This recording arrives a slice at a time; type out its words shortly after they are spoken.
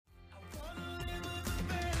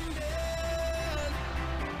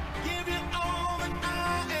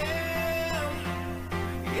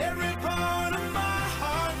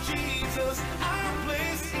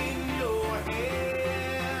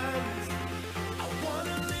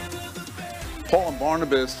Paul and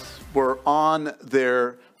Barnabas were on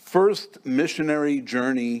their first missionary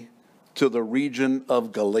journey to the region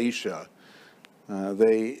of Galatia.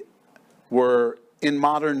 They were in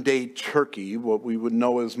modern-day Turkey, what we would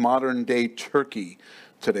know as modern-day Turkey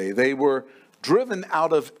today. They were driven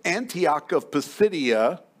out of Antioch of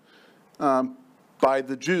Pisidia by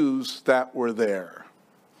the Jews that were there.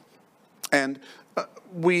 And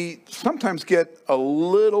we sometimes get a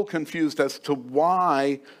little confused as to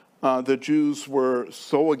why the Jews were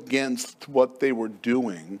so against what they were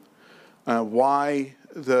doing, why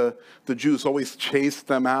the Jews always chased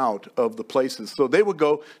them out of the places. So they would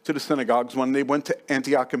go to the synagogues. When they went to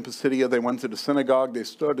Antioch and Pisidia, they went to the synagogue. They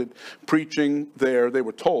started preaching there. They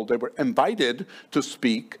were told, they were invited to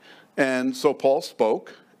speak. And so Paul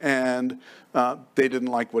spoke, and they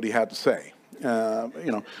didn't like what he had to say.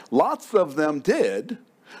 Lots of them did,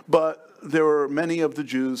 but there were many of the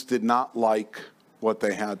Jews did not like what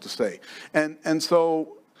they had to say. And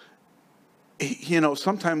so,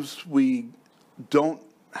 sometimes we don't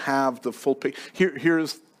have the full picture.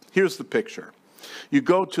 Here's the picture. You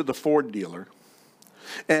go to the Ford dealer,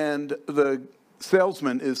 and the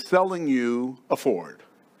salesman is selling you a Ford.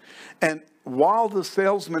 And while the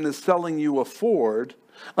salesman is selling you a Ford,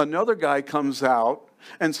 another guy comes out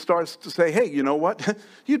and starts to say, hey, you know what?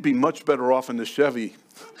 You'd be much better off in the Chevy,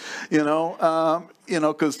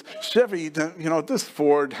 because Chevy, this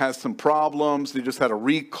Ford has some problems. They just had a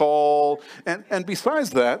recall. And besides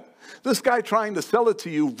that, this guy trying to sell it to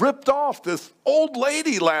you ripped off this old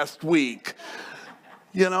lady last week,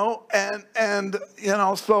 so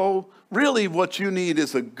really what you need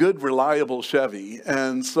is a good, reliable Chevy.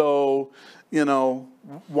 And so,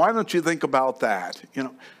 why don't you think about that?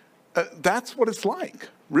 That's what it's like,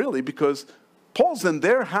 really, because Paul's in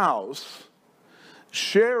their house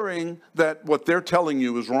sharing that what they're telling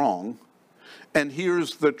you is wrong, and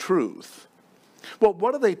here's the truth. Well,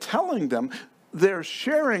 what are they telling them? They're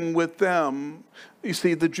sharing with them, you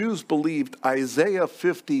see, the Jews believed Isaiah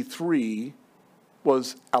 53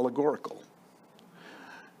 was allegorical.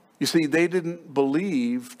 You see, they didn't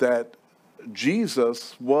believe that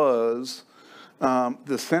Jesus was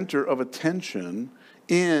the center of attention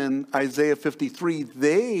in Isaiah 53.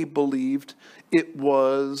 They believed it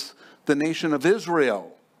was the nation of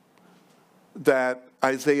Israel that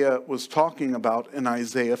Isaiah was talking about in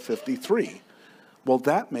Isaiah 53. Well,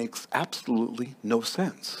 that makes absolutely no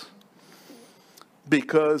sense,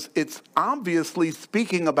 because it's obviously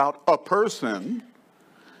speaking about a person,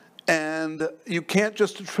 and you can't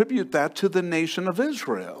just attribute that to the nation of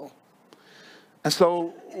Israel. And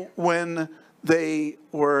so when they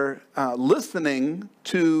were listening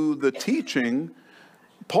to the teaching,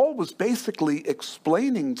 Paul was basically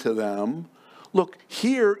explaining to them, look,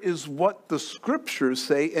 here is what the scriptures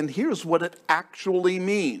say, and here's what it actually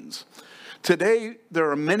means. Today, there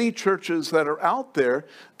are many churches that are out there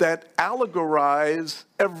that allegorize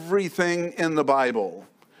everything in the Bible.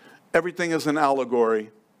 Everything is an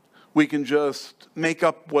allegory. We can just make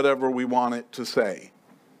up whatever we want it to say.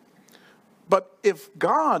 But if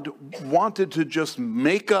God wanted to just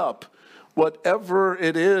make up whatever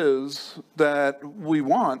it is that we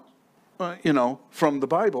want, from the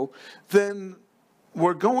Bible, then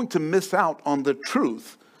we're going to miss out on the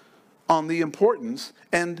truth, on the importance,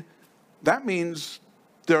 and that means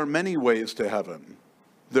there are many ways to heaven.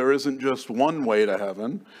 There isn't just one way to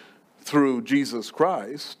heaven through Jesus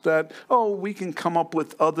Christ, that, we can come up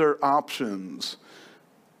with other options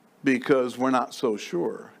because we're not so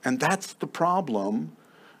sure. And that's the problem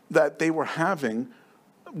that they were having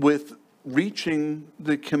with reaching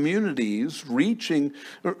the communities,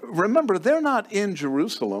 remember, they're not in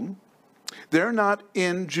Jerusalem. They're not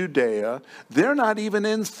in Judea. They're not even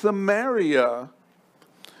in Samaria.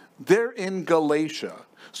 They're in Galatia.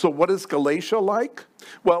 So what is Galatia like?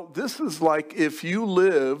 Well, this is like if you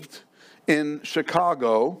lived in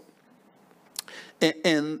Chicago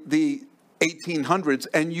in the 1800s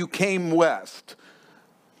and you came west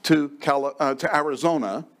to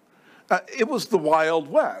Arizona. It was the Wild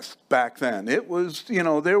West back then. It was,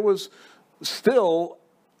 there was still,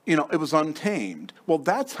 it was untamed. Well,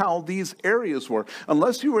 that's how these areas were.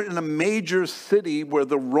 Unless you were in a major city where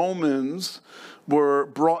the Romans were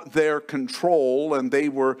brought their control and they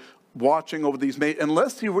were watching over these,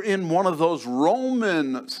 unless you were in one of those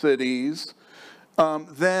Roman cities,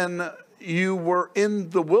 then you were in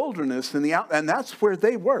the wilderness, and that's where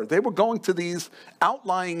they were. They were going to these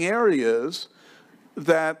outlying areas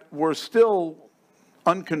that were still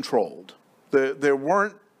uncontrolled. There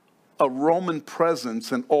weren't a Roman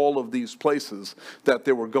presence in all of these places that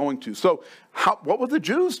they were going to. So what were the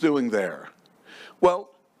Jews doing there?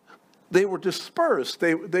 Well, they were dispersed.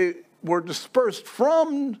 They were dispersed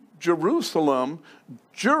from Jerusalem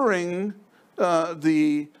during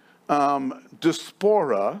the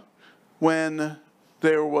diaspora, when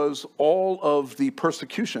there was all of the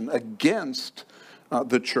persecution against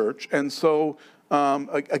the church, and so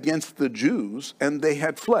against the Jews, and they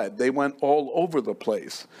had fled. They went all over the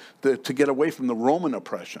place to get away from the Roman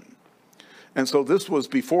oppression. And so this was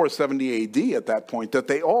before 70 AD at that point, that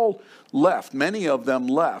they all left. Many of them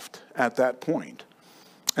left at that point.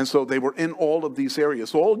 And so they were in all of these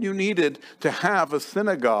areas. All you needed to have a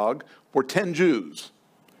synagogue were 10 Jews.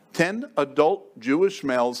 10 adult Jewish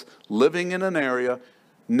males living in an area.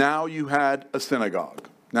 Now you had a synagogue.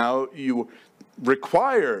 Now you were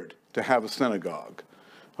required to have a synagogue.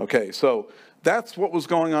 Okay, so that's what was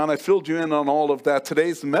going on. I filled you in on all of that.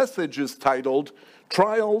 Today's message is titled,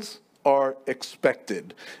 Trials Are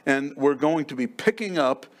Expected. And we're going to be picking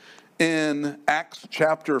up in Acts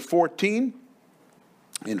chapter 14,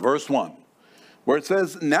 in verse 1, where it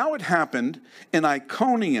says, now it happened in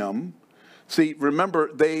Iconium. See,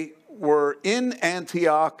 remember, they were in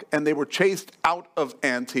Antioch and they were chased out of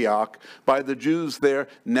Antioch by the Jews there.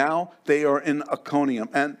 Now they are in Iconium.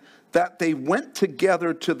 And that they went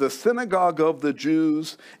together to the synagogue of the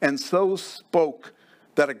Jews, and so spoke,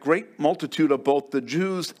 that a great multitude of both the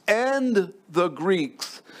Jews and the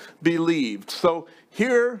Greeks believed. So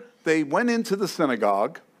here they went into the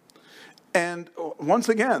synagogue, and once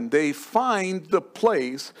again, they find the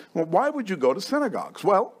place. Well, why would you go to synagogues?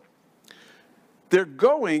 Well, they're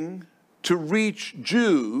going to reach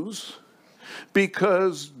Jews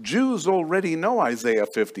because Jews already know Isaiah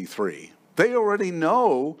 53. They already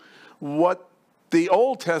know what the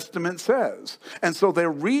Old Testament says. And so they're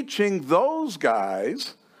reaching those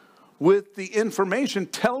guys with the information,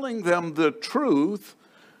 telling them the truth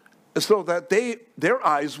so that their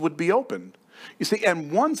eyes would be opened. You see,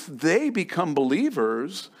 and once they become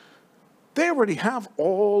believers, they already have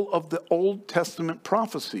all of the Old Testament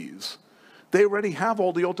prophecies. They already have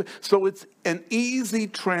all the Old. So it's an easy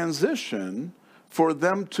transition for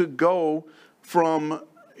them to go from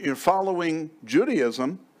following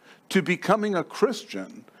Judaism to becoming a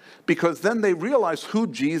Christian, because then they realize who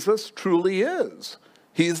Jesus truly is.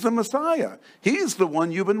 He's the Messiah. He's the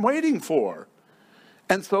one you've been waiting for.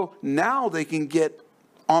 And so now they can get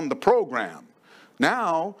on the program.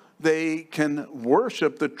 Now they can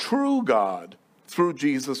worship the true God through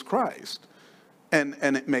Jesus Christ. And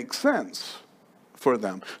it makes sense for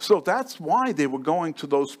them. So that's why they were going to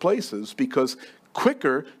those places, because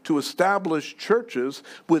quicker to establish churches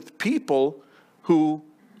with people who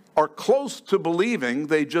are close to believing,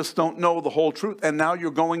 they just don't know the whole truth. And now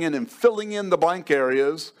you're going in and filling in the blank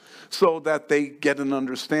areas so that they get an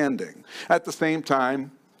understanding. At the same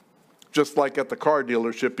time, just like at the car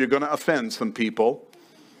dealership, you're going to offend some people.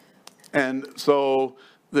 And so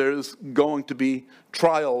there's going to be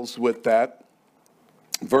trials with that.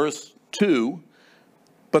 Verse 2,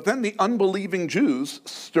 but then the unbelieving Jews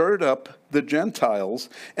stirred up the Gentiles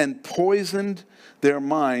and poisoned their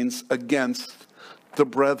minds against the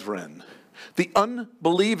brethren. The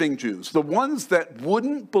unbelieving Jews, the ones that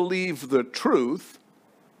wouldn't believe the truth,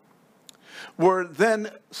 were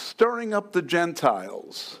then stirring up the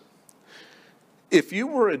Gentiles. If you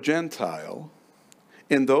were a Gentile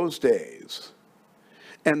in those days,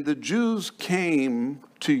 and the Jews came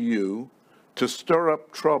to you to stir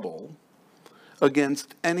up trouble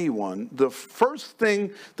against anyone, the first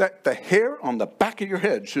thing that the hair on the back of your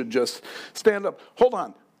head should just stand up. Hold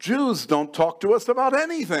on. Jews don't talk to us about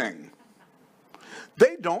anything.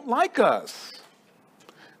 They don't like us.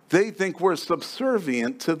 They think we're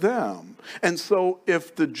subservient to them. And so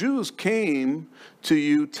if the Jews came to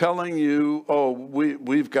you telling you, oh,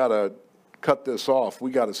 we've got to cut this off, we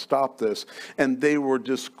got to stop this, and they were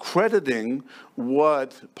discrediting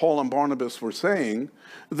what Paul and Barnabas were saying,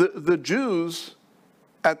 the Jews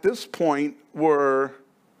at this point were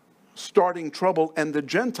starting trouble, and the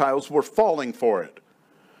Gentiles were falling for it.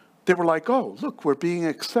 They were like, oh, look, we're being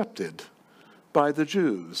accepted by the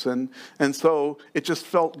Jews. And so it just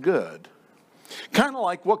felt good. Kind of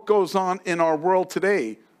like what goes on in our world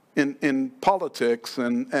today in politics.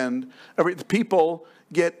 And the people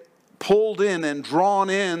get pulled in and drawn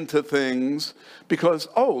into things because,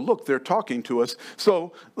 oh, look, they're talking to us.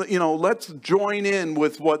 So, let's join in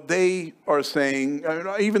with what they are saying,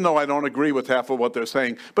 even though I don't agree with half of what they're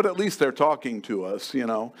saying, but at least they're talking to us,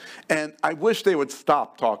 And I wish they would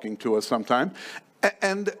stop talking to us sometime.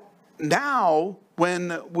 And now,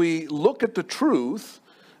 when we look at the truth,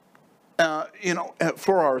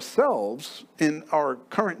 for ourselves in our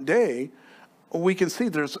current day, we can see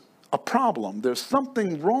there's a problem. There's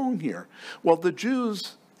something wrong here. Well, the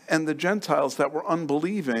Jews And the Gentiles that were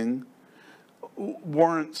unbelieving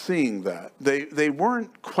weren't seeing that. They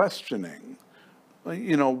weren't questioning,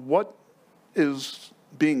 what is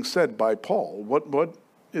being said by Paul? What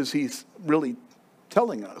is he really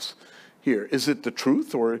telling us here? Is it the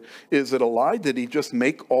truth or is it a lie? Did he just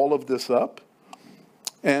make all of this up?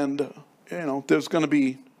 And, there's going to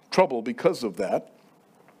be trouble because of that.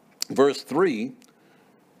 Verse 3,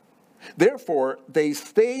 therefore they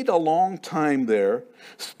stayed a long time there,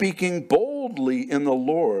 speaking boldly in the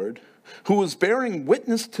Lord, who was bearing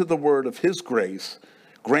witness to the word of his grace,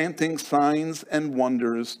 granting signs and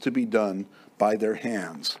wonders to be done by their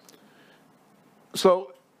hands.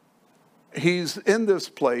 So he's in this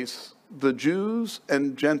place. The Jews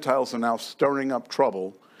and Gentiles are now stirring up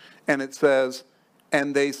trouble. And it says,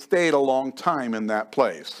 and they stayed a long time in that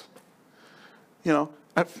place.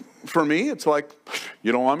 For me, it's like,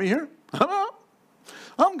 you don't want me here?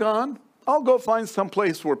 I'm gone. I'll go find some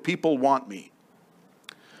place where people want me.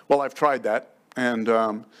 Well, I've tried that, and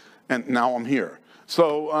now I'm here.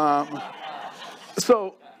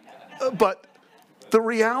 But the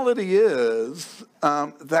reality is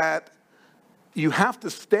that you have to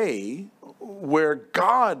stay where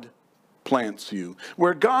God plants you,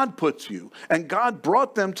 where God puts you. And God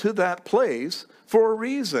brought them to that place for a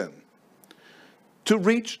reason, to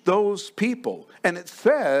reach those people. And it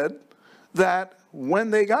said that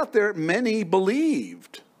when they got there, many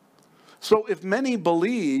believed. So if many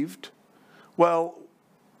believed, well,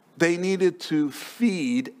 they needed to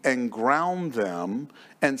feed and ground them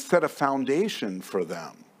and set a foundation for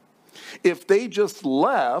them. If they just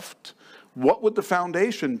left, what would the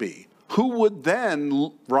foundation be? Who would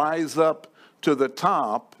then rise up to the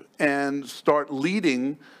top and start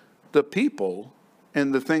leading the people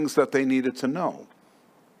in the things that they needed to know?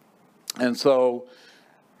 And so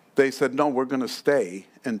they said, no, we're going to stay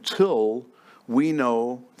until we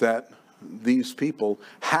know that these people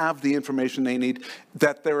have the information they need,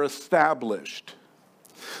 that they're established.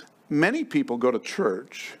 Many people go to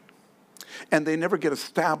church and they never get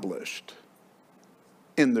established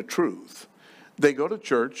in the truth. They go to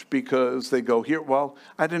church because they go here, well,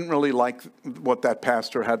 I didn't really like what that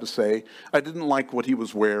pastor had to say. I didn't like what he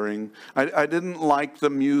was wearing. I didn't like the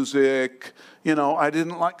music. I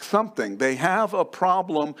didn't like something. They have a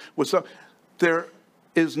problem with some. There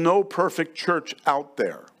is no perfect church out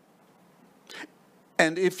there.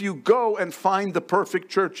 And if you go and find the perfect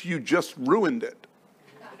church, you just ruined it.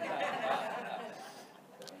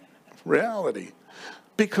 Reality.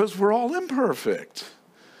 Because we're all imperfect.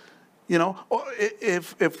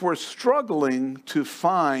 If we're struggling to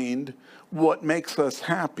find what makes us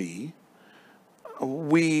happy,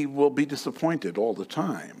 we will be disappointed all the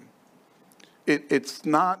time. It's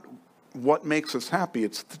not what makes us happy.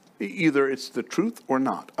 Either it's the truth or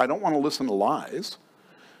not. I don't want to listen to lies.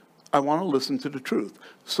 I want to listen to the truth.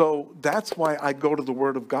 So that's why I go to the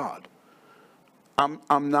Word of God.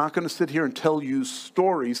 I'm not going to sit here and tell you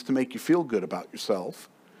stories to make you feel good about yourself.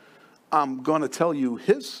 I'm going to tell you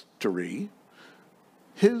His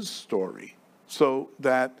story, so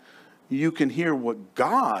that you can hear what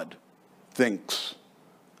God thinks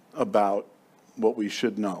about what we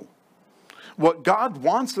should know. What God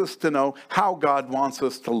wants us to know, how God wants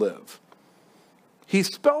us to live. He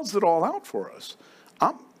spells it all out for us.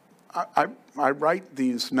 I write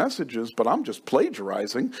these messages, but I'm just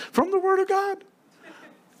plagiarizing from the Word of God.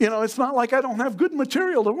 It's not like I don't have good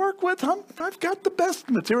material to work with. I've got the best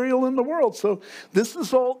material in the world. So this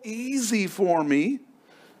is all easy for me.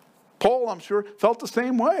 Paul, I'm sure, felt the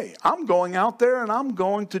same way. I'm going out there and I'm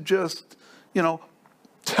going to just,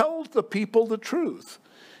 tell the people the truth.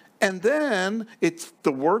 And then it's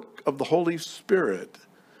the work of the Holy Spirit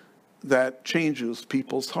that changes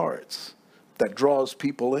people's hearts, that draws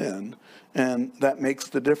people in, and that makes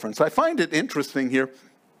the difference. I find it interesting here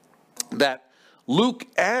that Luke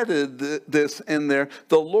added this in there.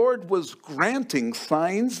 The Lord was granting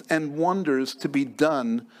signs and wonders to be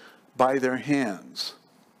done by their hands.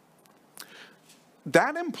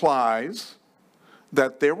 That implies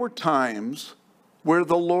that there were times where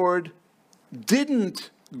the Lord didn't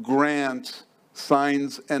grant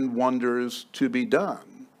signs and wonders to be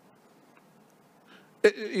done.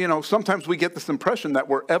 Sometimes we get this impression that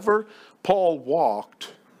wherever Paul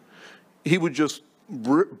walked, he would just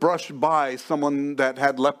brush by someone that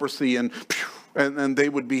had leprosy and they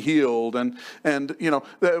would be healed. And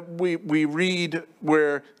we read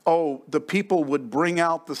where, the people would bring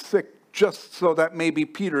out the sick just so that maybe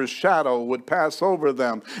Peter's shadow would pass over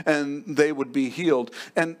them and they would be healed.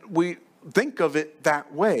 And we think of it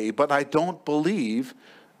that way, but I don't believe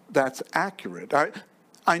that's accurate.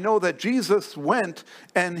 I know that Jesus went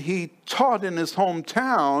and he taught in his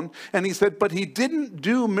hometown, and he said, but he didn't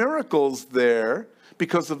do miracles there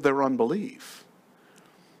because of their unbelief.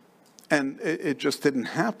 And it just didn't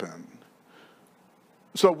happen.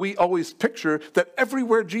 So we always picture that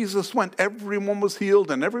everywhere Jesus went, everyone was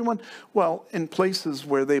healed and well, in places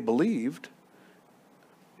where they believed.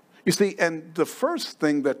 You see, and the first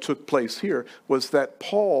thing that took place here was that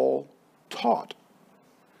Paul taught.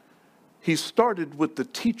 He started with the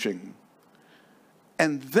teaching,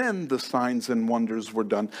 and then the signs and wonders were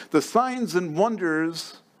done. The signs and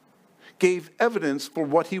wonders gave evidence for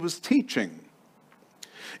what he was teaching.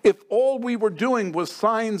 If all we were doing was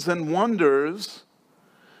signs and wonders,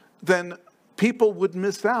 then people would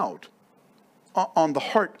miss out on the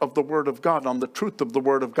heart of the Word of God, on the truth of the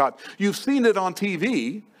Word of God. You've seen it on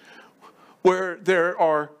TV, where there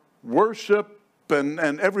are worship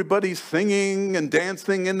and everybody's singing and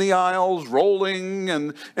dancing in the aisles, rolling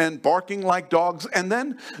and barking like dogs. And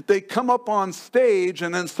then they come up on stage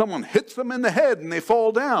and then someone hits them in the head and they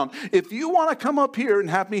fall down. If you want to come up here and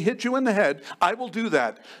have me hit you in the head, I will do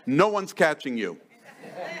that. No one's catching you.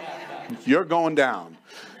 You're going down.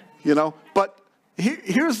 You know, but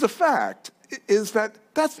here's the fact, is that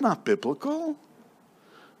that's not biblical.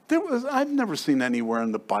 I've never seen anywhere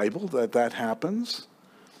in the Bible that happens.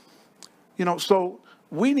 You know, so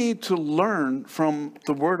we need to learn from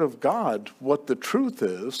the Word of God what the truth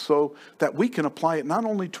is so that we can apply it not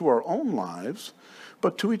only to our own lives,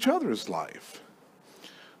 but to each other's life.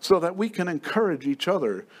 So that we can encourage each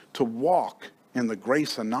other to walk in the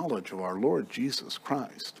grace and knowledge of our Lord Jesus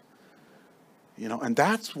Christ. You know, and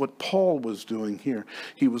that's what Paul was doing here.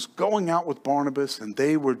 He was going out with Barnabas, and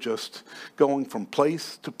they were just going from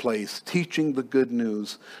place to place, teaching the good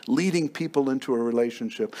news, leading people into a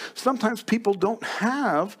relationship. Sometimes people don't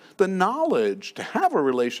have the knowledge to have a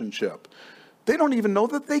relationship. They don't even know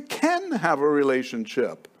that they can have a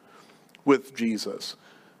relationship with Jesus.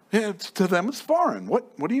 To them, it's foreign.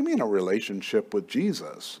 What do you mean a relationship with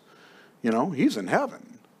Jesus? You know, he's in heaven.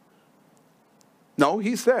 No,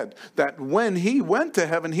 he said that when he went to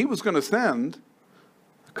heaven, he was going to send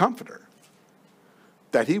a comforter,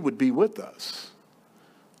 that he would be with us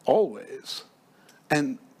always.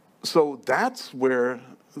 And so that's where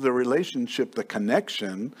the relationship, the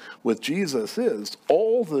connection with Jesus is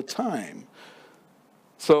all the time.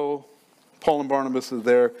 So Paul and Barnabas are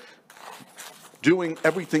there doing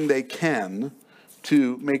everything they can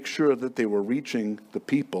to make sure that they were reaching the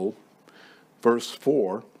people. Verse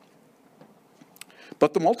 4.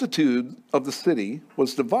 But the multitude of the city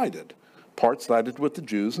was divided. Part sided with the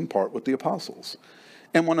Jews and part with the apostles.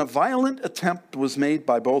 And when a violent attempt was made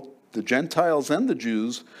by both the Gentiles and the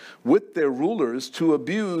Jews with their rulers to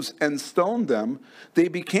abuse and stone them, they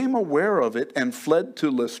became aware of it and fled to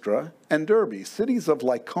Lystra and Derbe, cities of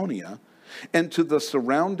Lycaonia, and to the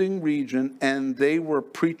surrounding region, and they were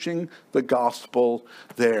preaching the gospel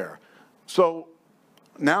there. So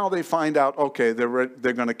now they find out, okay, they're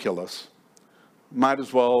going to kill us. Might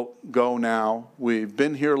as well go now. We've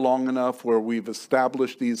been here long enough where we've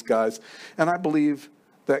established these guys. And I believe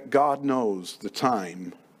that God knows the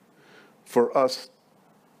time for us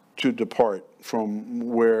to depart from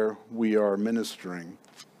where we are ministering.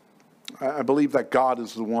 I believe that God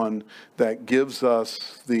is the one that gives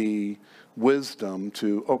us the wisdom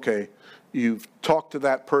to, okay, you've talked to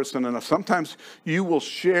that person enough. Sometimes you will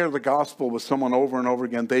share the gospel with someone over and over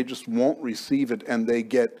again. They just won't receive it, and they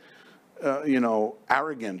get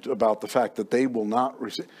arrogant about the fact that they will not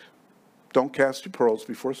receive. Don't cast your pearls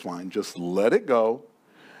before swine. Just let it go,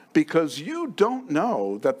 because you don't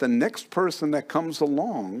know that the next person that comes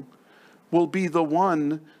along will be the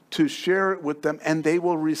one to share it with them, and they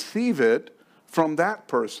will receive it from that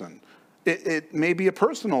person. It may be a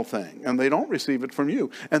personal thing, and they don't receive it from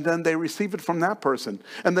you. And then they receive it from that person.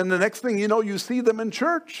 And then the next thing you know, you see them in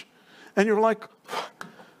church, and you're like,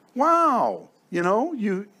 wow. You know,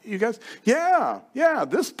 you guys, yeah,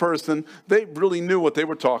 this person, they really knew what they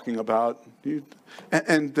were talking about.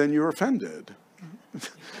 And then you're offended.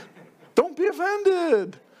 Don't be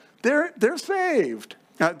offended. They're saved.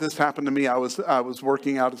 This happened to me. I was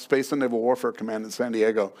working out at Space and Naval Warfare Command in San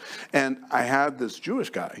Diego, and I had this Jewish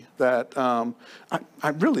guy that I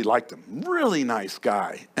really liked him. Really nice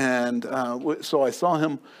guy. And so I saw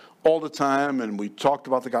him all the time, and we talked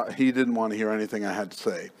about the God. He didn't want to hear anything I had to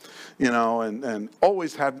say, and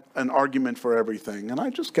always had an argument for everything. And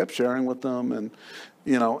I just kept sharing with them, and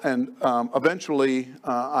eventually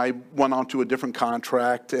I went on to a different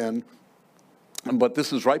contract, but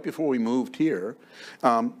this is right before we moved here.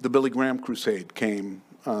 The Billy Graham Crusade came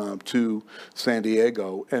to San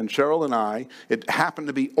Diego, and Cheryl and I, it happened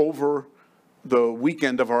to be over the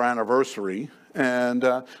weekend of our anniversary, and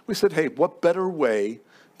we said, hey, what better way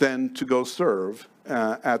than to go serve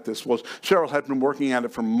at this? Well, Cheryl had been working at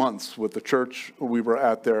it for months with the church we were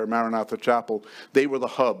at there, Maranatha Chapel. They were the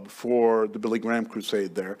hub for the Billy Graham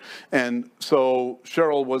crusade there. And so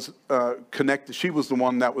Cheryl was connected. She was the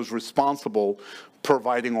one that was responsible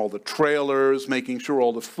providing all the trailers, making sure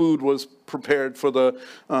all the food was prepared for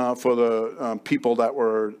the people that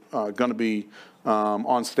were going to be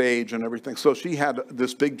on stage and everything. So she had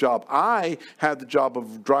this big job. I had the job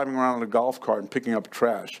of driving around in a golf cart and picking up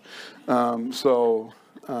trash. So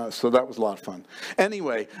that was a lot of fun.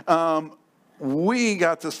 Anyway, we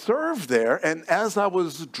got to serve there, and as I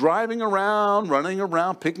was driving around, running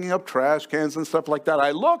around, picking up trash cans and stuff like that,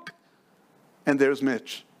 I look, and there's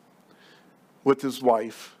Mitch with his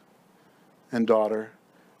wife and daughter.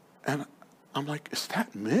 And I'm like, is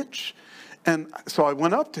that Mitch? And so I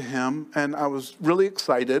went up to him, and I was really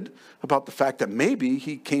excited about the fact that maybe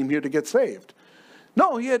he came here to get saved.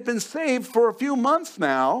 No, he had been saved for a few months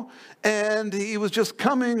now, and he was just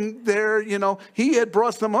coming there, He had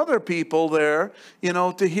brought some other people there,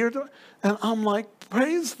 to hear. And I'm like,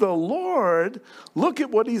 praise the Lord. Look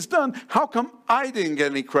at what he's done. How come I didn't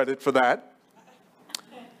get any credit for that?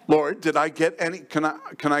 Lord, did I get any? Can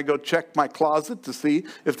I go check my closet to see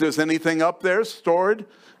if there's anything up there stored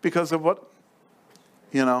because of what?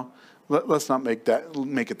 Let's not make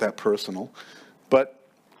it that personal. But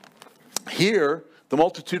here, the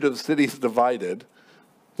multitude of the city is divided.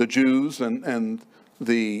 The Jews and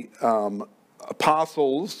the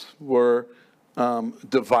apostles were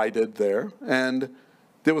divided there, and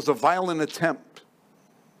there was a violent attempt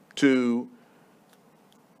to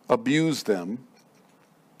abuse them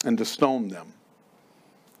and to stone them.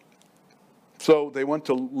 So they went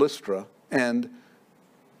to Lystra, and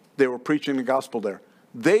they were preaching the gospel there.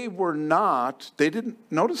 They didn't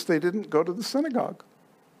go to the synagogue.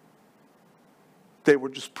 They were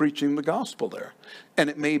just preaching the gospel there. And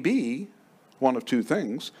it may be one of two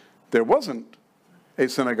things. There wasn't a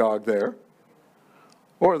synagogue there,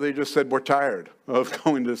 or they just said, we're tired of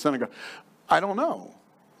going to the synagogue. I don't know.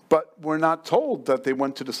 But we're not told that they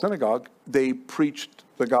went to the synagogue. They preached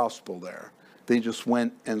the gospel there. They just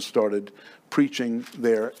went and started preaching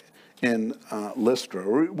there in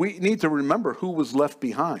Lystra. We need to remember who was left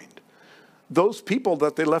behind. Those people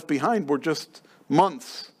that they left behind were just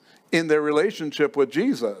months in their relationship with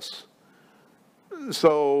Jesus.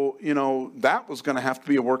 So, that was going to have to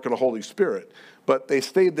be a work of the Holy Spirit. But they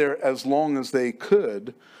stayed there as long as they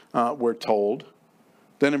could, we're told.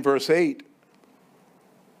 Then in verse 8,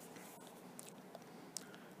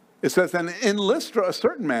 it says, and in Lystra, a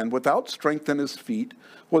certain man without strength in his feet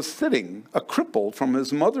was sitting, a cripple from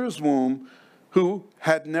his mother's womb, who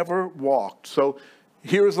had never walked. So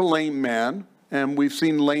here's a lame man, and we've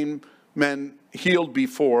seen lame men healed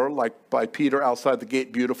before, like by Peter outside the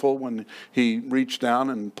gate beautiful when he reached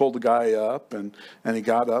down and pulled the guy up and he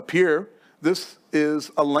got up. Here, this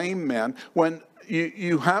is a lame man. When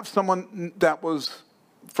you have someone that was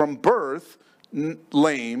from birth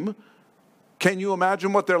lame, can you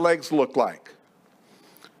imagine what their legs looked like?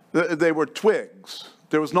 They were twigs.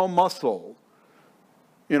 There was no muscle.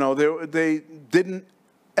 They didn't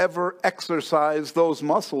ever exercise those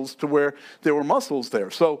muscles to where there were muscles there.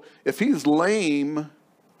 So if he's lame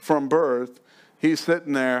from birth, he's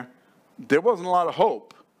sitting there. There wasn't a lot of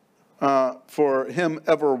hope for him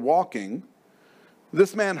ever walking.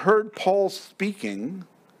 This man heard Paul speaking,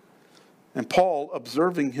 and Paul,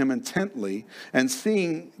 observing him intently and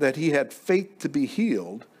seeing that he had faith to be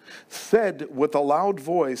healed, said with a loud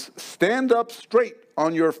voice, stand up straight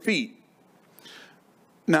on your feet.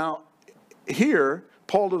 Now, here,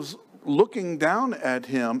 Paul is looking down at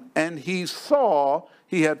him, and he saw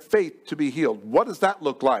he had faith to be healed. What does that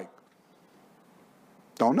look like?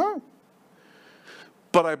 Don't know.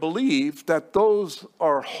 But I believe that those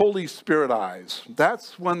are Holy Spirit eyes.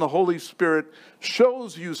 That's when the Holy Spirit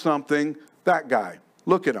shows you something. That guy,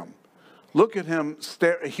 look at him. Look at him.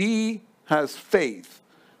 He has faith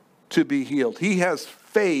to be healed. He has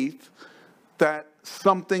faith that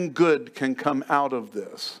something good can come out of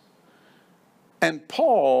this. And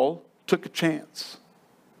Paul took a chance.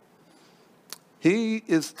 He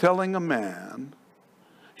is telling a man,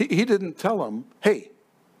 he didn't tell him, hey,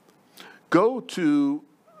 go to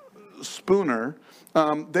Spooner.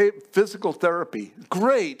 Physical therapy,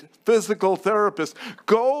 great physical therapist.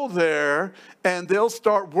 Go there and they'll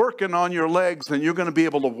start working on your legs and you're going to be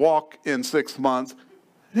able to walk in 6 months.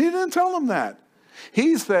 He didn't tell him that.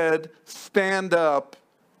 He said, stand up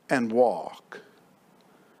and walk.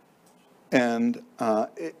 And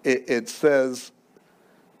it says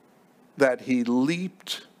that he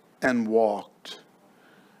leaped and walked.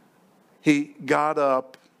 He got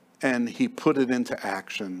up and he put it into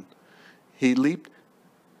action. He leaped.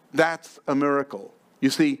 That's a miracle. You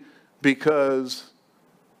see, because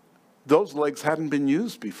those legs hadn't been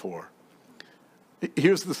used before.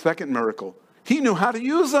 Here's the second miracle. He knew how to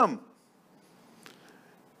use them.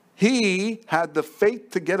 He had the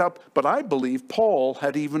faith to get up, but I believe Paul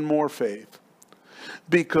had even more faith.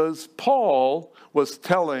 Because Paul was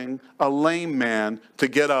telling a lame man to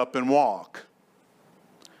get up and walk,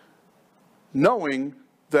 knowing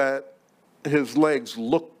that his legs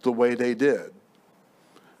looked the way they did,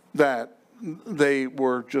 that they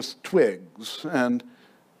were just twigs. And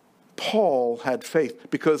Paul had faith,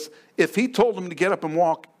 because if he told him to get up and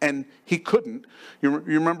walk and he couldn't, you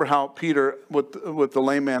remember how Peter, with the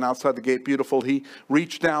lame man outside the gate, beautiful, he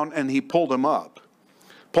reached down and he pulled him up.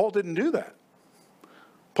 Paul didn't do that.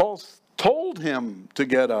 Paul told him to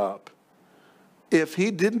get up. If he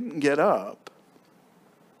didn't get up,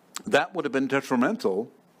 that would have been detrimental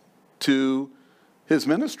to his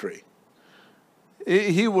ministry.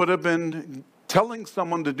 He would have been telling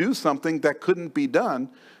someone to do something that couldn't be done,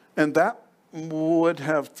 and that would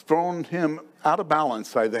have thrown him out of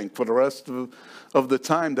balance, I think, for the rest of the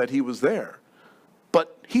time that he was there.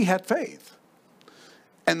 But he had faith.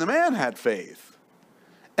 And the man had faith.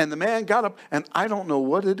 And the man got up, and I don't know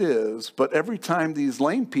what it is, but every time these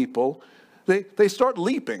lame people, they start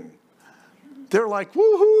leaping. They're like,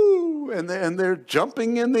 woohoo! And they're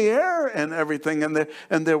jumping in the air and everything,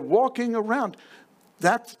 and they're walking around.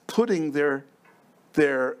 That's putting their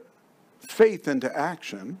faith into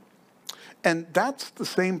action. And that's the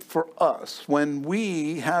same for us. When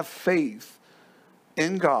we have faith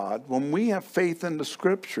in God, when we have faith in the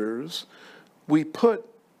Scriptures, we put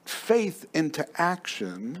faith into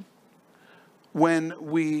action when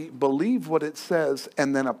we believe what it says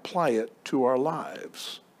and then apply it to our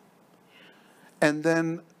lives. And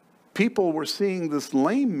then people were seeing this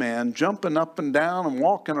lame man jumping up and down and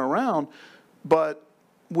walking around. But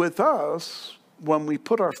with us, when we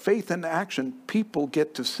put our faith into action, people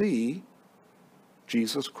get to see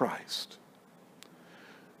Jesus Christ.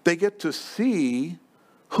 They get to see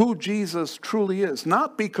who Jesus truly is.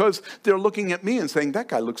 Not because they're looking at me and saying, that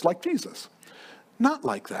guy looks like Jesus. Not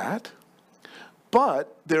like that.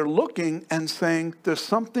 But they're looking and saying, there's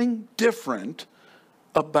something different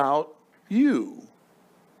about you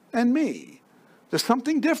and me. There's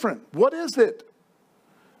something different. What is it?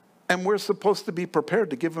 And we're supposed to be prepared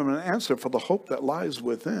to give them an answer for the hope that lies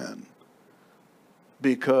within.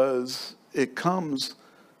 Because it comes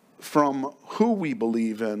from who we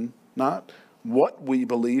believe in, not what we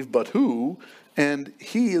believe, but who. And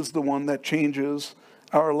he is the one that changes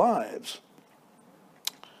our lives.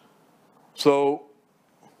 So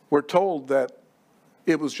we're told that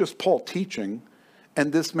it was just Paul teaching,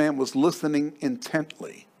 and this man was listening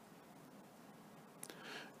intently.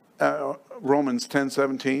 Romans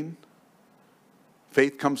 10:17,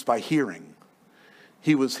 faith comes by hearing.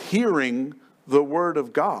 He was hearing the word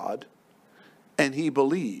of God, and he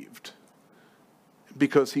believed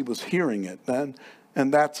because he was hearing it.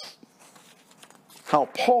 And that's how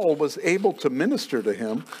Paul was able to minister to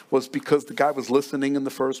him, was because the guy was listening in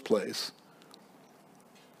the first place.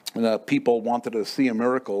 And people wanted to see a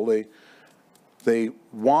miracle. They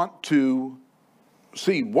want to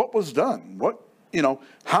see what was done.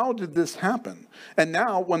 How did this happen? And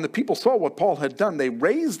now when the people saw what Paul had done, they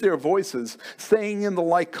raised their voices, saying in the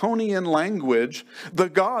Lycaonian language, the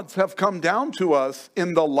gods have come down to us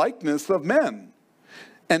in the likeness of men.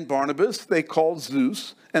 And Barnabas they called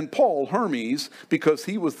Zeus, and Paul Hermes, because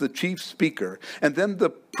he was the chief speaker. And then the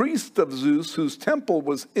priest of Zeus, whose temple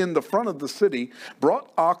was in the front of the city, brought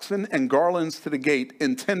oxen and garlands to the gate,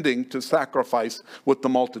 intending to sacrifice with the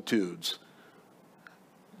multitudes.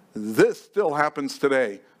 This still happens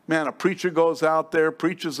today. Man, a preacher goes out there,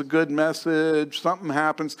 preaches a good message, something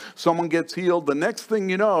happens, someone gets healed. The next thing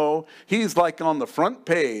you know, he's like on the front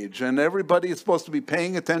page, and everybody is supposed to be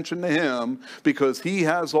paying attention to him because he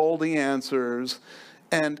has all the answers.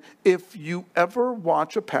 And if you ever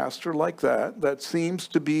watch a pastor like that seems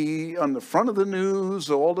to be on the front of the news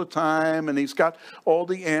all the time, and he's got all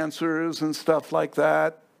the answers and stuff like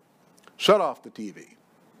that, shut off the TV.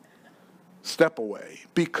 Step away,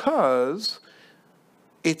 because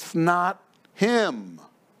it's not him.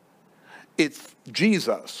 It's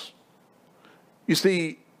Jesus. You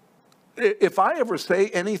see, if I ever say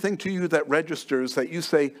anything to you that registers, that you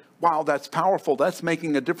say, wow, that's powerful, that's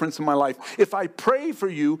making a difference in my life. If I pray for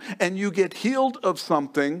you and you get healed of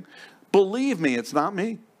something, believe me, it's not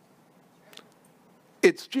me.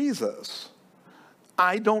 It's Jesus.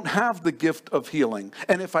 I don't have the gift of healing.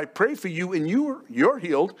 And if I pray for you and you're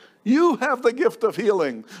healed, you have the gift of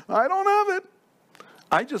healing. I don't have it.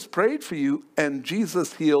 I just prayed for you and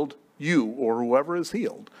Jesus healed you or whoever is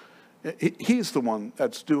healed. He's the one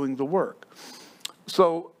that's doing the work.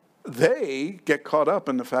 So they get caught up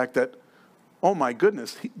in the fact that, oh my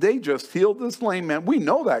goodness, they just healed this lame man. We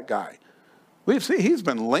know that guy. We've seen he's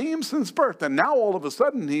been lame since birth, and now all of a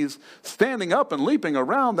sudden he's standing up and leaping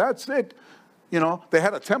around. That's it. You know, they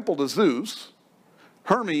had a temple to Zeus.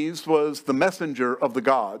 Hermes was the messenger of the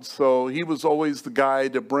gods, so he was always the guy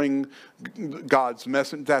to bring God's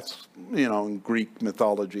message. That's, you know, in Greek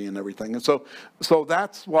mythology and everything. And so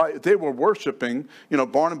that's why they were worshiping. You know,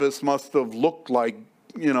 Barnabas must have looked like,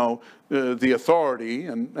 you know, the authority,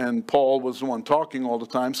 and Paul was the one talking all the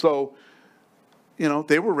time. So, you know,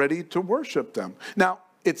 they were ready to worship them. Now,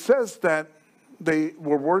 it says that they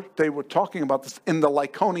were talking about this in the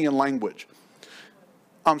Lycaonian language.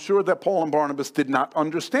 I'm sure that Paul and Barnabas did not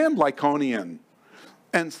understand Lycaonian.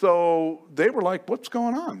 And so they were like, what's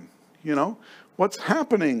going on? You know, what's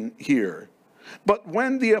happening here? But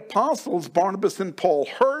when the apostles, Barnabas and Paul,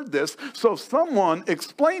 heard this, so someone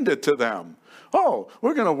explained it to them. Oh,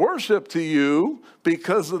 we're going to worship to you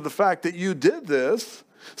because of the fact that you did this.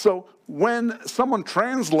 So when someone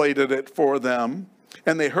translated it for them,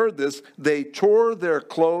 and they heard this, they tore their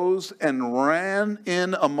clothes and ran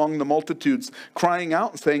in among the multitudes, crying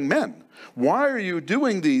out and saying, men, why are you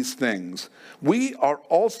doing these things? We are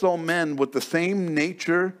also men with the same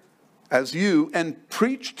nature as you, and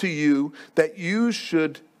preach to you that you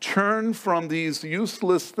should turn from these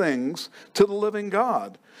useless things to the living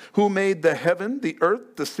God, who made the heaven, the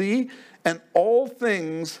earth, the sea, and all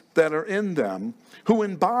things that are in them, who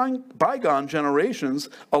in bygone generations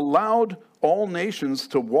allowed all nations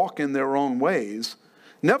to walk in their own ways.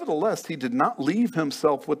 Nevertheless, he did not leave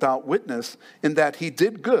himself without witness, in that he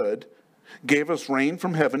did good, gave us rain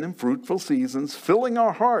from heaven in fruitful seasons, filling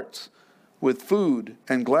our hearts with food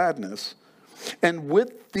and gladness. And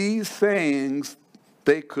with these sayings,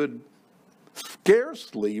 they could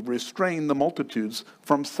scarcely restrain the multitudes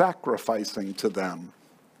from sacrificing to them.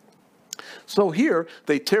 So here,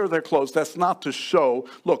 they tear their clothes. That's not to show,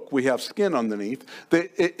 look, we have skin underneath.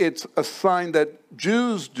 It's a sign that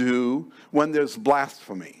Jews do when there's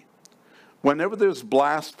blasphemy. Whenever there's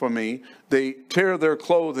blasphemy, they tear their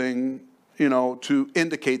clothing, you know, to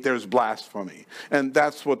indicate there's blasphemy. And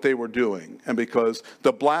that's what they were doing. And because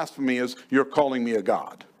the blasphemy is, you're calling me a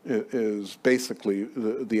god, is basically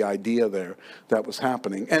the idea there that was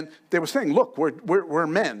happening. And they were saying, look, we're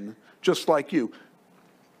men just like you.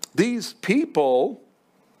 These people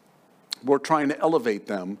were trying to elevate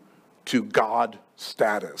them to God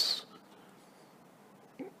status.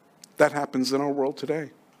 That happens in our world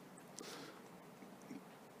today.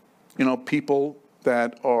 You know, people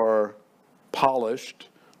that are polished,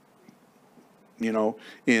 you know,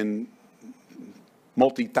 in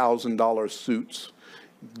multi-$1,000 suits,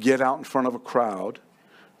 get out in front of a crowd.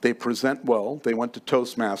 They present well. They went to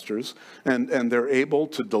Toastmasters, and they're able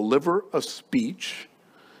to deliver a speech.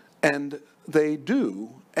 And they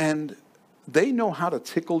do, and they know how to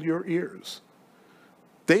tickle your ears.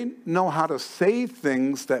 They know how to say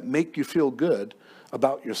things that make you feel good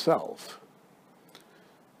about yourself.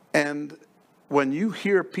 And when you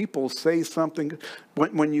hear people say something,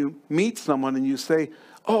 when you meet someone and you say,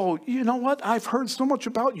 oh, you know what? I've heard so much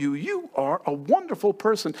about you. You are a wonderful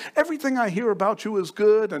person. Everything I hear about you is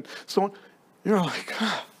good. And so on. You're like,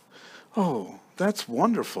 oh, that's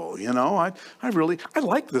wonderful, you know. I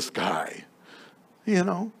like this guy, you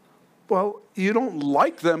know. Well, you don't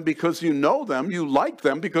like them because you know them. You like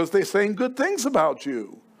them because they're saying good things about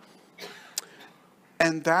you.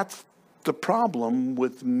 And that's the problem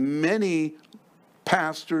with many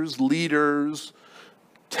pastors, leaders,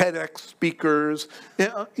 TEDx speakers.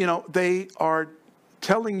 You know, they are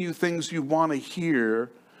telling you things you want to hear,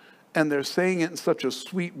 and they're saying it in such a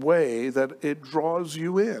sweet way that it draws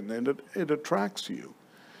you in and it attracts you.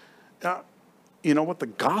 You know what? The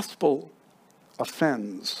gospel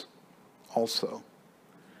offends also.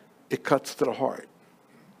 It cuts to the heart.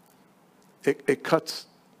 It cuts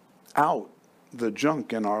out the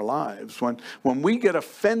junk in our lives. When we get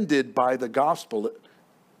offended by the gospel,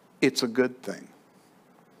 it's a good thing.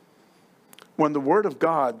 When the Word of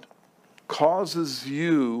God causes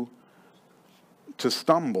you to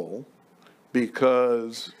stumble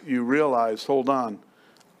because you realize, hold on,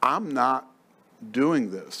 I'm not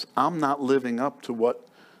doing this. I'm not living up to what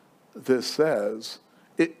this says.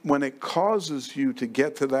 When it causes you to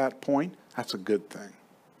get to that point, that's a good thing.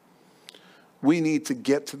 We need to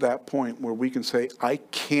get to that point where we can say, I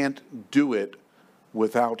can't do it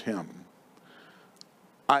without him.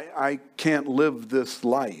 I can't live this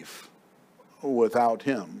life without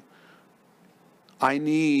him. I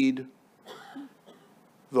need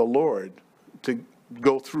the Lord to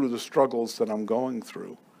go through the struggles that I'm going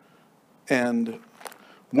through. And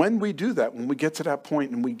when we do that, when we get to that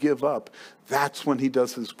point and we give up, that's when he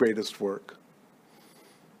does his greatest work.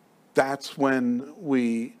 That's when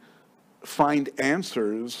we find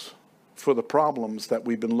answers for the problems that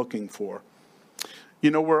we've been looking for. You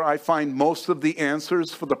know where I find most of the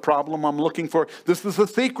answers for the problem I'm looking for? This is a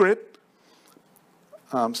secret.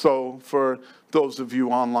 So for those of you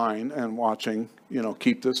online and watching,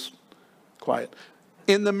 keep this quiet.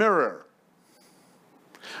 In the mirror.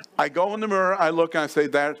 I go in the mirror, I look, and I say,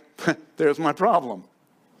 there's my problem.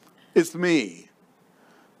 It's me.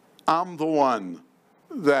 I'm the one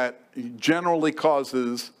that generally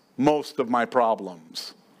causes most of my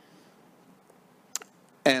problems.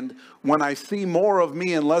 And when I see more of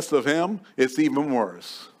me and less of him, it's even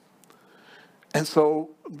worse. And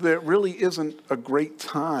so there really isn't a great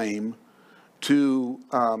time to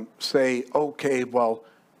say, okay, well,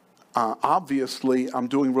 obviously I'm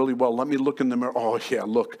doing really well. Let me look in the mirror. Oh, yeah,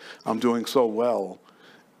 look, I'm doing so well.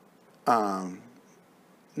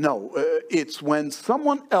 No, it's when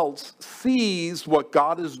someone else sees what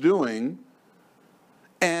God is doing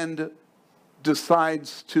and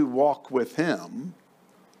decides to walk with him,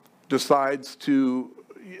 decides to,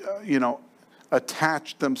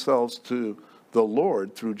 attach themselves to the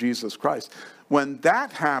Lord through Jesus Christ. When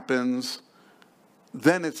that happens,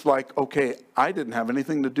 then it's like, okay, I didn't have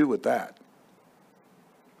anything to do with that.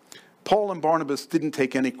 Paul and Barnabas didn't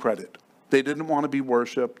take any credit. They didn't want to be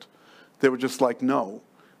worshiped. They were just like, no,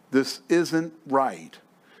 this isn't right.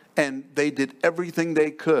 And they did everything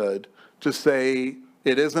they could to say,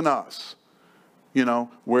 it isn't us.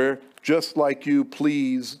 We're just like you,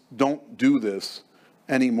 please don't do this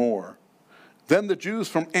anymore. Then the Jews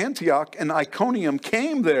from Antioch and Iconium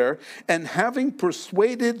came there, and having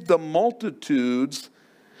persuaded the multitudes,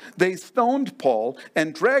 they stoned Paul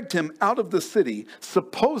and dragged him out of the city,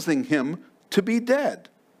 supposing him to be dead.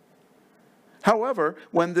 However,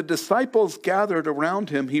 when the disciples gathered around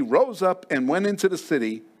him, he rose up and went into the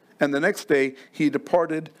city, and the next day he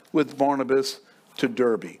departed with Barnabas to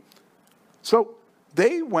Derbe. So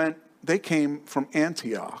they came from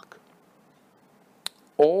Antioch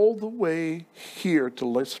all the way here to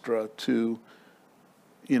Lystra to,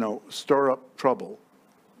 stir up trouble.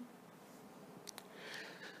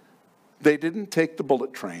 They didn't take the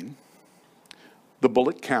bullet train, the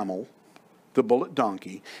bullet camel, the bullet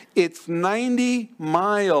donkey. It's 90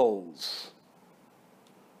 miles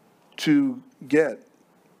to get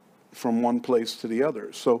from one place to the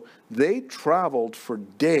other. So they traveled for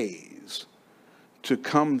days to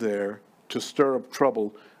come there to stir up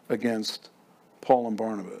trouble against Paul and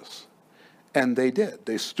Barnabas. And they did.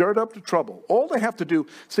 They stirred up the trouble. All they have to do,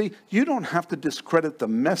 see, you don't have to discredit the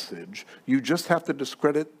message. You just have to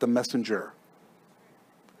discredit the messenger.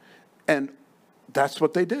 And that's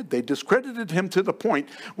what they did. They discredited him to the point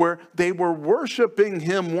where they were worshiping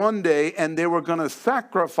him one day and they were going to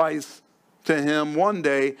sacrifice to him one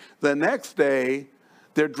day. The next day,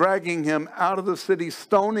 they're dragging him out of the city,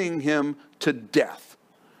 stoning him to death.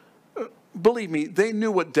 Believe me, they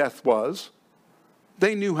knew what death was.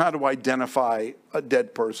 They knew how to identify a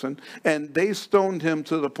dead person, and they stoned him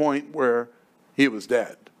to the point where he was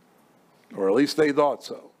dead, or at least they thought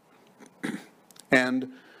so.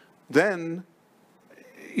 And then,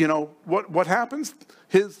 what happens?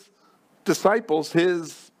 His disciples,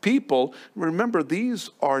 his people, remember, these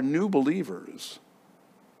are new believers.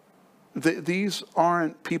 These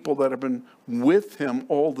aren't people that have been with him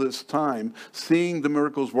all this time, seeing the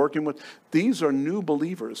miracles, working with. These are new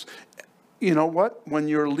believers. You know what? When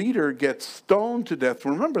your leader gets stoned to death,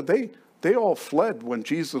 remember, they all fled when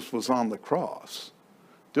Jesus was on the cross.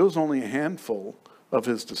 There was only a handful of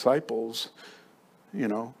his disciples,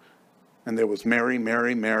 and there was Mary,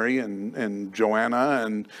 and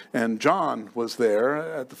Joanna, and John was there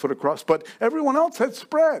at the foot of the cross. But everyone else had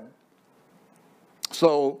spread.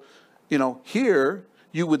 So, here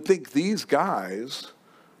you would think these guys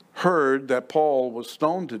heard that Paul was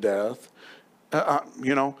stoned to death.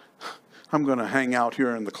 I'm going to hang out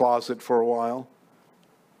here in the closet for a while.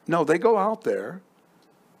 No, they go out there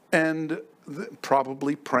and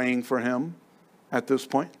probably praying for him at this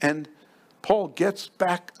point. And Paul gets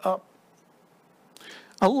back up.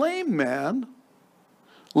 A lame man,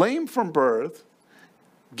 lame from birth,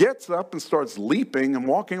 gets up and starts leaping and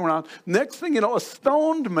walking around. Next thing you know, a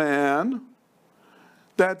stoned man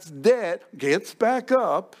that's dead gets back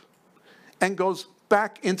up and goes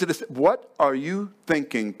back into the city. What are you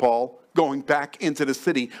thinking, Paul, going back into the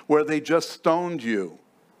city where they just stoned you?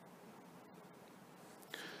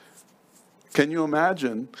 Can you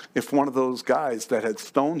imagine if one of those guys that had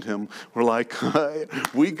stoned him were like,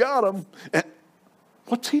 we got him. And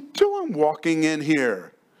what's he doing walking in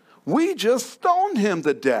here? We just stoned him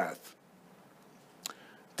to death.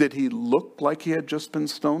 Did he look like he had just been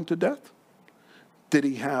stoned to death? Did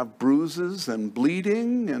he have bruises and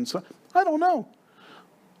bleeding and so? I don't know.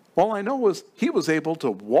 All I know is he was able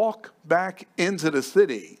to walk back into the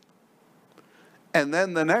city. And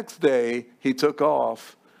then the next day he took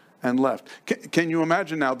off and left. Can you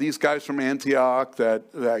imagine now these guys from Antioch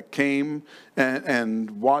that came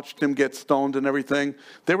and watched him get stoned and everything?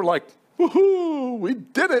 They were like, woohoo, we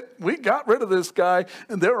did it. We got rid of this guy.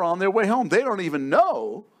 And they're on their way home. They don't even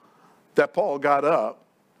know that Paul got up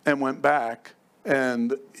and went back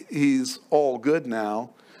and he's all good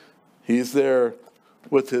now. He's there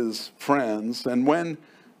with his friends. And when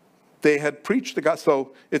they had preached the gospel,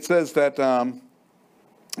 so it says that,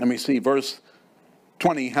 let me see, verse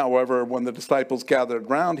 20, however, when the disciples gathered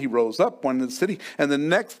round, he rose up, went into the city, and the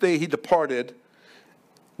next day he departed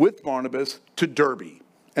with Barnabas to Derbe.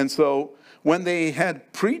 And so when they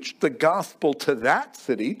had preached the gospel to that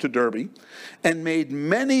city, to Derbe, and made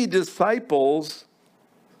many disciples,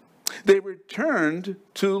 they returned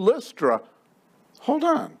to Lystra. Hold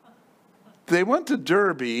on. They went to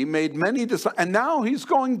Derbe, made many disciples, and now he's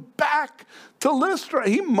going back to Lystra.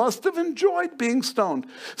 He must have enjoyed being stoned.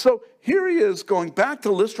 So here he is going back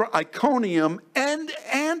to Lystra, Iconium, and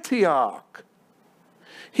Antioch.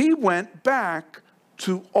 He went back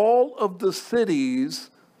to all of the cities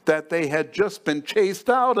that they had just been chased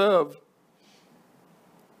out of,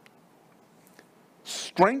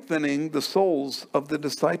 strengthening the souls of the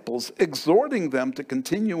disciples, exhorting them to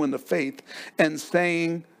continue in the faith, and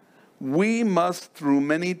saying, we must, through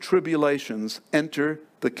many tribulations, enter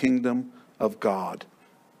the kingdom of God.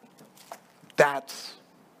 That's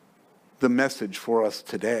the message for us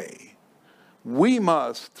today. We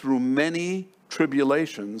must, through many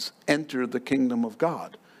tribulations, enter the kingdom of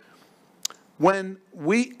God. When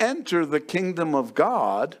we enter the kingdom of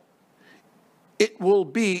God, it will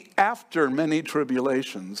be after many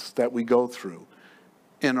tribulations that we go through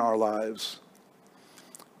in our lives.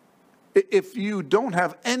 If you don't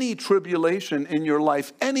have any tribulation in your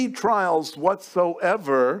life, any trials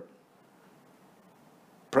whatsoever,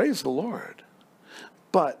 praise the Lord.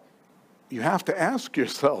 But you have to ask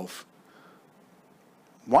yourself,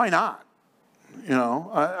 why not? You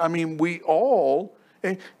know, I mean, we all,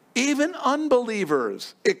 even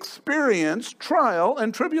unbelievers, experience trial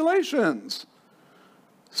and tribulations.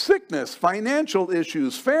 Sickness, financial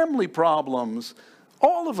issues, family problems.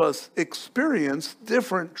 All of us experience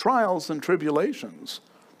different trials and tribulations.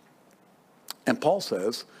 And Paul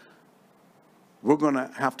says, we're going to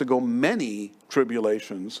have to go many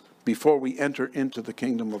tribulations before we enter into the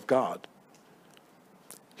kingdom of God.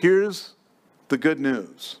 Here's the good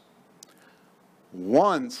news.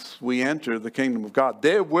 Once we enter the kingdom of God,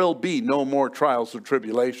 there will be no more trials or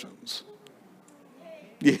tribulations.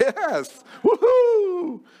 Yes,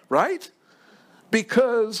 woohoo, right?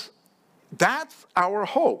 Because that's our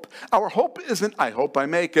hope. Our hope isn't, I hope I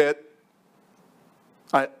make it.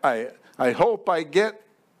 I hope I get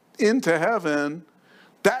into heaven.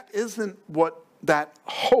 That isn't what that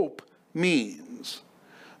hope means.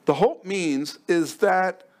 The hope means is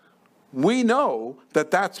that we know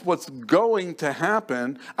that that's what's going to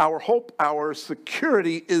happen. Our hope, our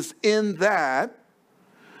security is in that.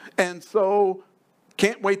 And so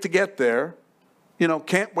can't wait to get there. You know,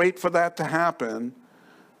 can't wait for that to happen.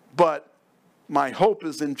 But my hope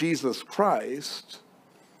is in Jesus Christ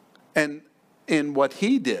and in what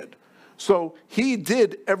he did. So he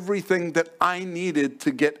did everything that I needed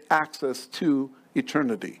to get access to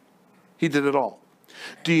eternity. He did it all.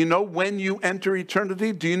 Do you know when you enter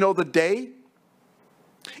eternity? Do you know the day?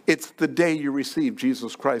 It's the day you receive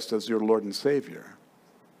Jesus Christ as your Lord and Savior.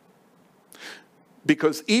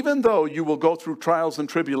 Because even though you will go through trials and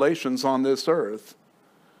tribulations on this earth,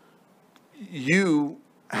 you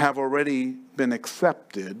have already been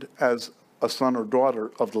accepted as a son or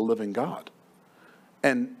daughter of the living God.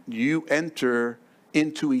 And you enter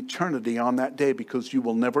into eternity on that day because you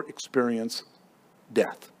will never experience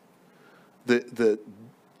death. The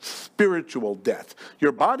spiritual death.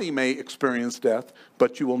 Your body may experience death,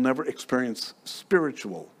 but you will never experience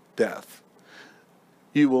spiritual death.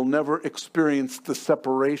 You will never experience the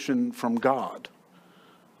separation from God.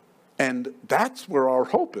 And that's where our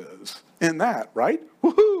hope is, in that, right?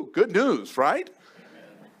 Woohoo! Good news, right?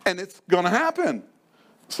 And it's going to happen.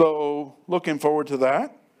 So, looking forward to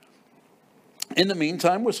that. In the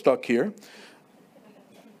meantime, we're stuck here.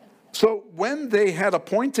 So when they had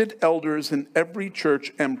appointed elders in every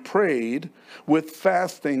church and prayed with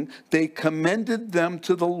fasting, they commended them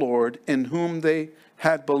to the Lord in whom they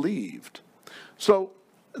had believed. So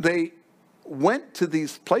they went to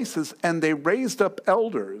these places and they raised up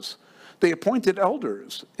elders. They appointed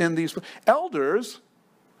elders in these elders.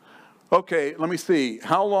 Okay, let me see.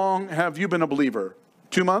 How long have you been a believer?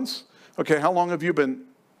 2 months? Okay, how long have you been?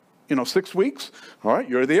 6 weeks? All right,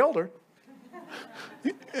 you're the elder.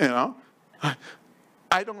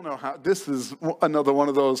 I don't know how, this is another one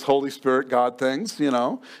of those Holy Spirit God things, we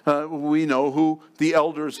know who the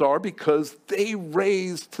elders are because they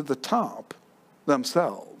raise to the top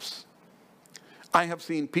themselves. I have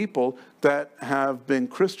seen people that have been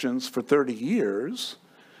Christians for 30 years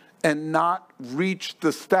and not reached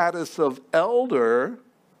the status of elder.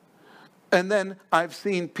 And then I've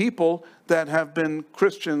seen people that have been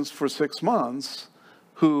Christians for 6 months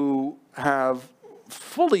who have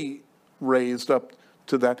fully raised up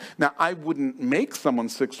to that. Now, I wouldn't make someone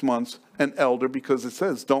 6 months an elder because it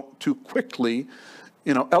says don't too quickly,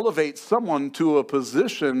 elevate someone to a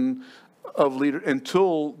position of leader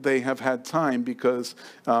until they have had time, because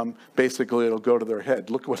basically it'll go to their head.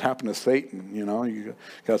 Look what happened to Satan. He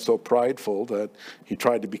got so prideful that he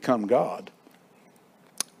tried to become God.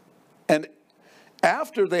 And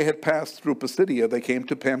after they had passed through Pisidia, they came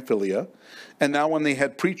to Pamphylia. And now when they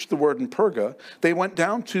had preached the word in Perga, they went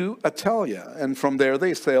down to Attalia. And from there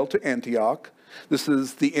they sailed to Antioch. This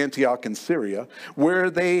is the Antioch in Syria,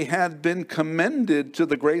 where they had been commended to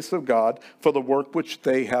the grace of God for the work which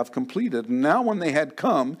they have completed. And now when they had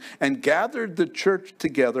come and gathered the church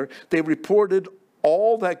together, they reported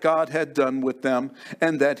all that God had done with them,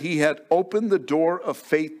 and that he had opened the door of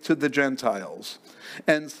faith to the Gentiles.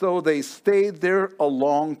 And so they stayed there a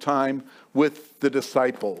long time with the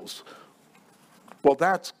disciples. Well,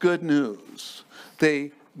 that's good news.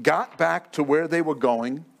 They got back to where they were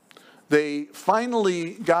going. They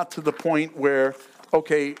finally got to the point where,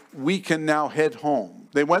 okay, we can now head home.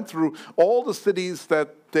 They went through all the cities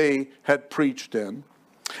that they had preached in.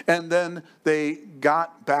 And then they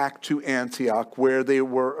got back to Antioch, where they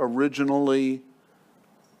were originally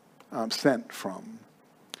sent from.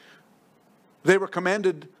 They were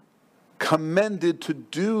commended to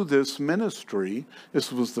do this ministry. This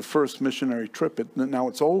was the first missionary trip. Now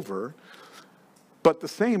it's over. But the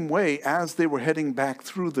same way, as they were heading back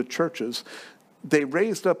through the churches, they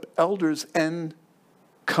raised up elders and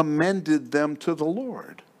commended them to the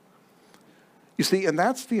Lord. You see, and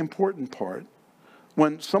that's the important part.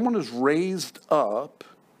 When someone is raised up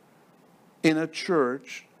in a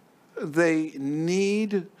church, they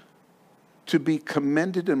need to be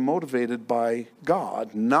commended and motivated by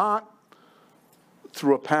God, not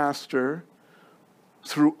through a pastor,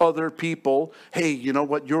 through other people. Hey, you know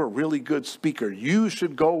what? You're a really good speaker. You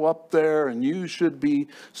should go up there and you should be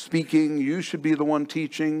speaking. You should be the one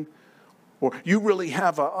teaching. Or you really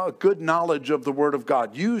have a good knowledge of the Word of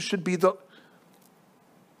God. You should be the...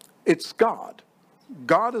 It's God.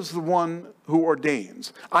 God is the one who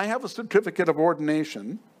ordains. I have a certificate of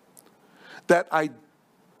ordination that I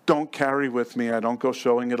don't carry with me. I don't go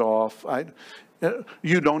showing it off.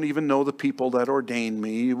 You don't even know the people that ordained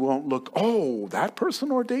me. You won't look, oh, that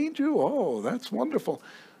person ordained you? Oh, that's wonderful.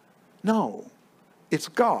 No, it's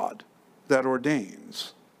God that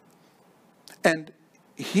ordains. And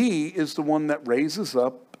he is the one that raises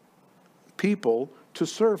up people to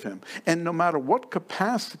serve him. And no matter what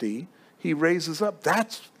capacity he raises up,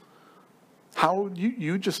 that's how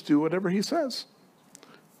you just do whatever he says.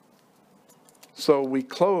 So we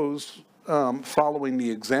close following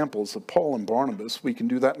the examples of Paul and Barnabas. We can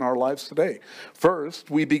do that in our lives today.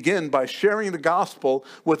 First, we begin by sharing the gospel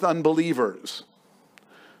with unbelievers,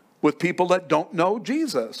 with people that don't know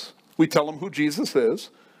Jesus. We tell them who Jesus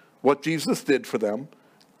is, what Jesus did for them,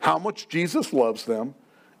 how much Jesus loves them,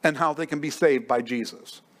 and how they can be saved by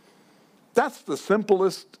Jesus. That's the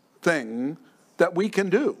simplest thing that we can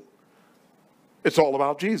do. It's all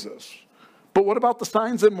about Jesus. But what about the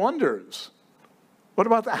signs and wonders? What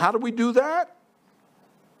about that? How do we do that?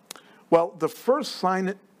 Well, the first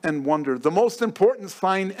sign and wonder, the most important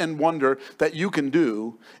sign and wonder that you can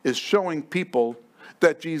do is showing people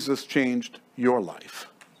that Jesus changed your life.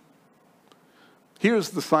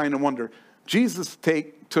 Here's the sign and wonder. Jesus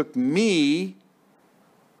took me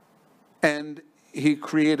and he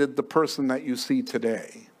created the person that you see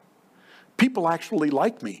today. People actually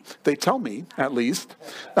like me. They tell me, at least.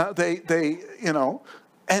 And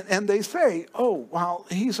they say, oh, well,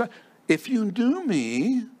 if you knew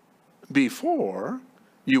me before,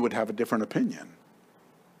 you would have a different opinion.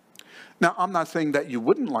 Now, I'm not saying that you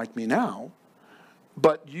wouldn't like me now,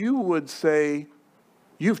 but you would say,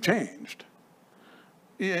 you've changed.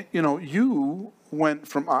 You went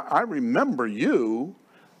from, I remember you,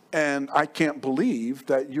 and I can't believe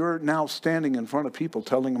that you're now standing in front of people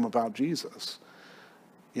telling them about Jesus.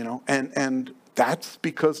 And that's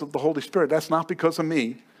because of the Holy Spirit. That's not because of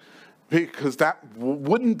me, because that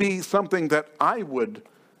wouldn't be something that I would,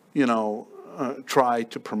 try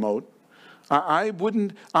to promote.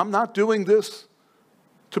 I'm not doing this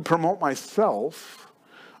to promote myself.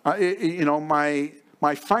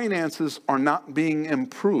 My finances are not being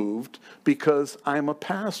improved because I'm a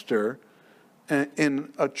pastor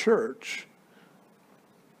in a church.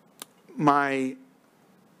 My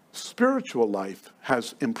spiritual life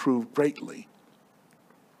has improved greatly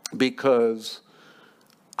because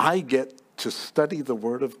I get to study the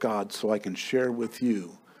Word of God so I can share with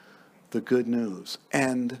you the good news.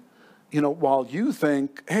 And, while you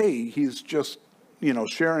think, hey, he's just,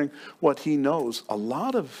 sharing what he knows, a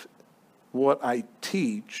lot of what I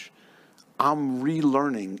teach, I'm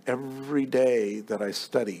relearning every day that I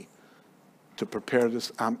study to prepare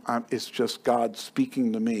this. It's just God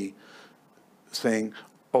speaking to me, saying,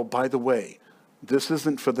 oh, by the way, this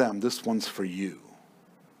isn't for them. This one's for you.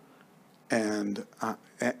 And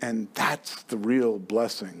that's the real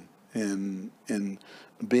blessing in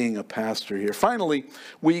being a pastor here. Finally,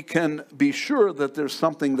 we can be sure that there's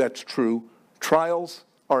something that's true. Trials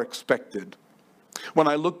are expected. When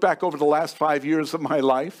I look back over the last 5 years of my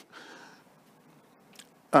life,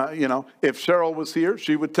 if Cheryl was here,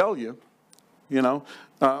 she would tell you,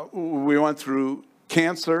 we went through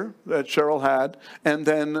cancer that Cheryl had, and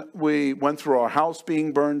then we went through our house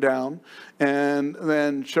being burned down, and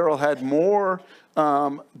then Cheryl had more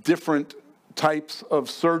different types of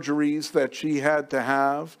surgeries that she had to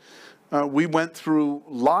have. We went through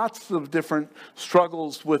lots of different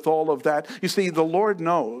struggles with all of that. You see, the Lord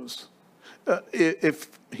knows if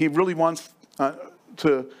he really wants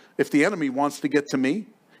if the enemy wants to get to me,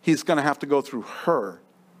 he's going to have to go through her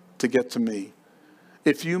to get to me.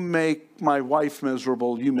 If you make my wife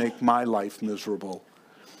miserable, you make my life miserable.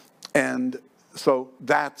 And so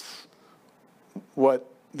that's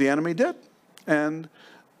what the enemy did. And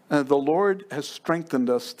the Lord has strengthened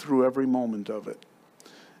us through every moment of it.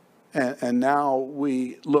 And now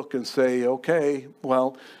we look and say, okay,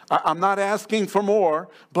 well, I'm not asking for more,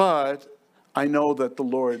 but I know that the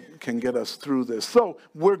Lord can get us through this. So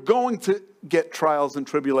we're going to get trials and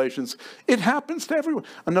tribulations. It happens to everyone.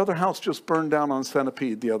 Another house just burned down on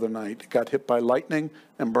Centipede the other night. It got hit by lightning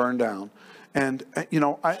and burned down. And,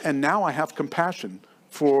 and now I have compassion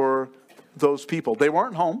for those people. They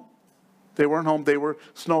weren't home. They weren't home. They were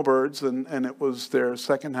snowbirds, and it was their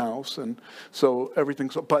second house. And so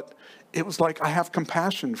everything's, but it was like I have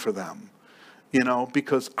compassion for them,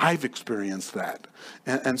 because I've experienced that.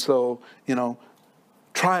 And so,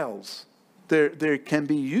 trials, they can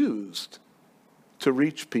be used to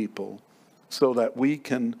reach people so that we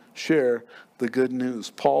can share the good news.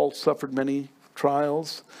 Paul suffered many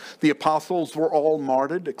trials. The apostles were all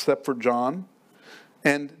martyred except for John.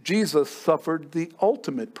 And Jesus suffered the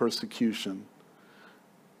ultimate persecution.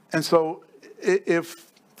 And so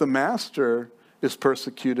if the master is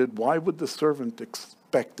persecuted, why would the servant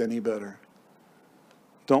expect any better?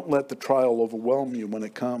 Don't let the trial overwhelm you when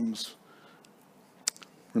it comes.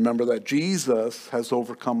 Remember that Jesus has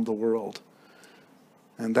overcome the world.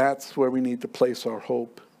 And that's where we need to place our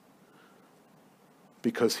hope,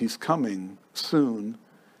 because he's coming soon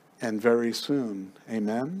and very soon.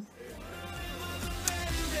 Amen?